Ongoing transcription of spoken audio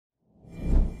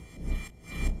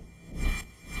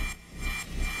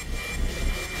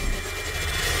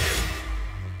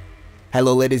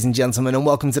Hello ladies and gentlemen, and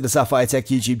welcome to the Sapphire Tech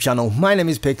YouTube channel. My name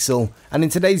is Pixel, and in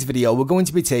today's video we're going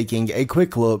to be taking a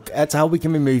quick look at how we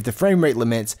can remove the frame rate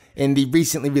limit in the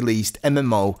recently released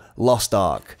MMO Lost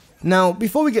Ark. Now,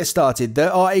 before we get started,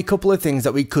 there are a couple of things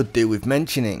that we could do with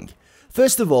mentioning.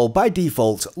 First of all, by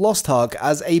default, Lost Ark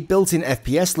has a built-in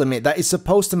FPS limit that is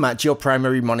supposed to match your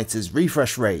primary monitor's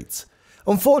refresh rate.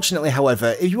 Unfortunately,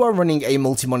 however, if you are running a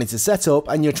multi-monitor setup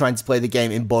and you're trying to play the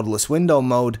game in borderless window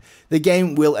mode, the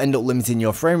game will end up limiting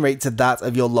your frame rate to that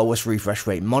of your lowest refresh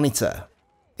rate monitor.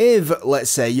 If,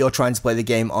 let's say, you're trying to play the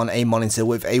game on a monitor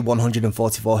with a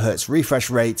 144Hz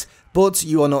refresh rate, but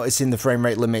you are noticing the frame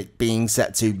rate limit being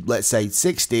set to, let's say,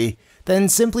 60, then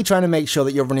simply trying to make sure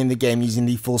that you're running the game using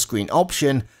the full screen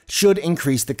option should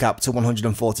increase the cap to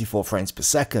 144 frames per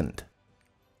second.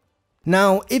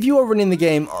 Now, if you are running the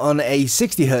game on a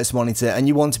 60Hz monitor and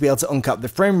you want to be able to uncap the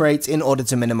frame rate in order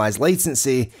to minimize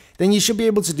latency, then you should be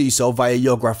able to do so via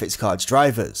your graphics card's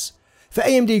drivers. For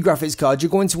AMD graphics cards, you're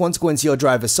going to want to go into your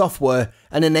driver software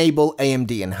and enable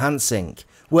AMD enhancing,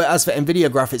 whereas for Nvidia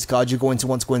graphics cards, you're going to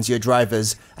want to go into your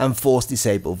drivers and force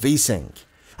disable VSync.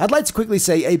 I'd like to quickly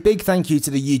say a big thank you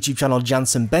to the YouTube channel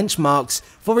Jansn Benchmarks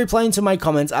for replying to my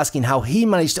comment asking how he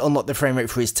managed to unlock the frame rate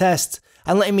for his test,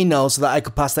 and letting me know so that I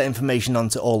could pass that information on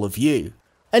to all of you.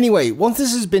 Anyway, once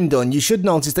this has been done, you should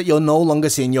notice that you're no longer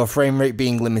seeing your frame rate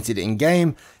being limited in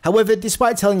game. However,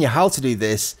 despite telling you how to do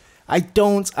this, I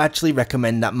don't actually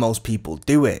recommend that most people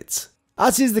do it.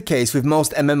 As is the case with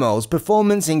most MMOs,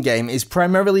 performance in game is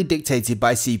primarily dictated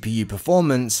by CPU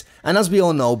performance, and as we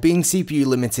all know, being CPU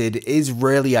limited is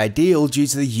rarely ideal due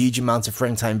to the huge amount of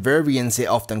frame time variance it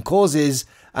often causes,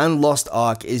 and Lost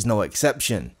Ark is no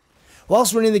exception.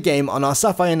 Whilst running the game on our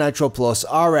Sapphire Nitro Plus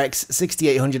RX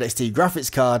 6800 XT graphics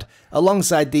card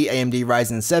alongside the AMD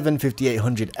Ryzen 7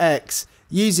 5800X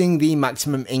using the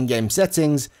maximum in-game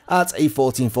settings at a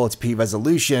 1440p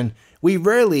resolution, we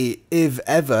rarely, if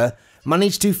ever,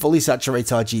 manage to fully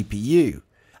saturate our GPU.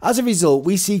 As a result,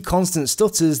 we see constant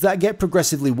stutters that get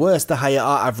progressively worse the higher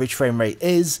our average frame rate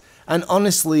is, and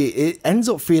honestly, it ends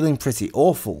up feeling pretty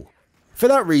awful. For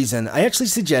that reason, I actually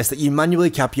suggest that you manually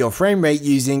cap your frame rate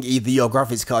using either your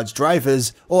graphics card's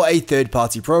drivers or a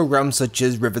third-party program such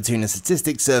as RivaTuner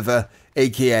Statistics Server,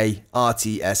 aka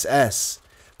RTSS.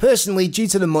 Personally, due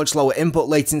to the much lower input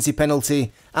latency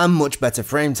penalty and much better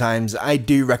frame times, I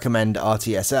do recommend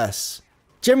RTSS.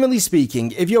 Generally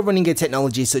speaking, if you're running a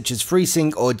technology such as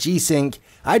FreeSync or G-Sync,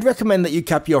 I'd recommend that you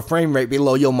cap your frame rate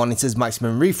below your monitor's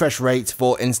maximum refresh rate.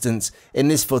 For instance, in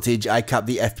this footage I capped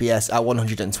the FPS at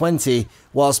 120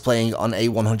 whilst playing on a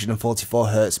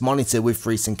 144Hz monitor with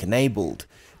FreeSync enabled.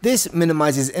 This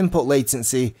minimizes input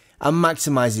latency and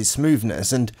maximizes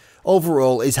smoothness, and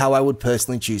overall is how I would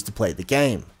personally choose to play the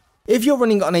game. If you're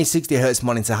running on a 60Hz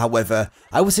monitor, however,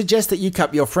 I would suggest that you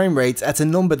cap your frame rate at a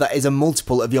number that is a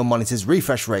multiple of your monitor's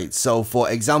refresh rate, so for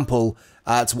example,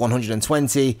 at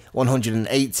 120,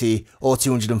 180, or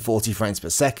 240 frames per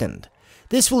second.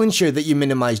 This will ensure that you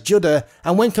minimize judder,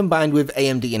 and when combined with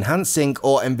AMD Enhancing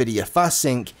or Nvidia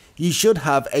FastSync, you should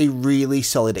have a really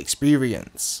solid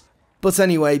experience. But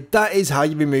anyway, that is how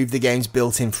you remove the game's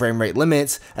built-in frame rate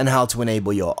limit and how to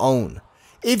enable your own.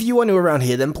 If you are new around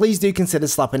here, then please do consider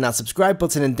slapping that subscribe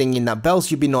button and dinging that bell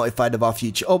so you'll be notified of our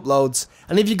future uploads.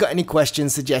 And if you've got any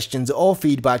questions, suggestions or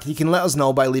feedback, you can let us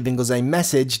know by leaving us a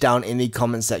message down in the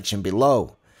comment section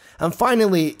below. And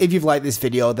finally, if you've liked this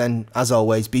video, then as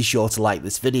always, be sure to like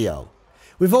this video.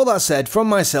 With all that said, from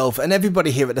myself and everybody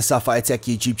here at the Sapphire Tech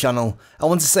YouTube channel, I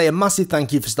want to say a massive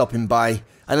thank you for stopping by,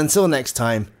 and until next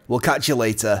time, we'll catch you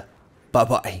later. Bye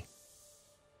bye.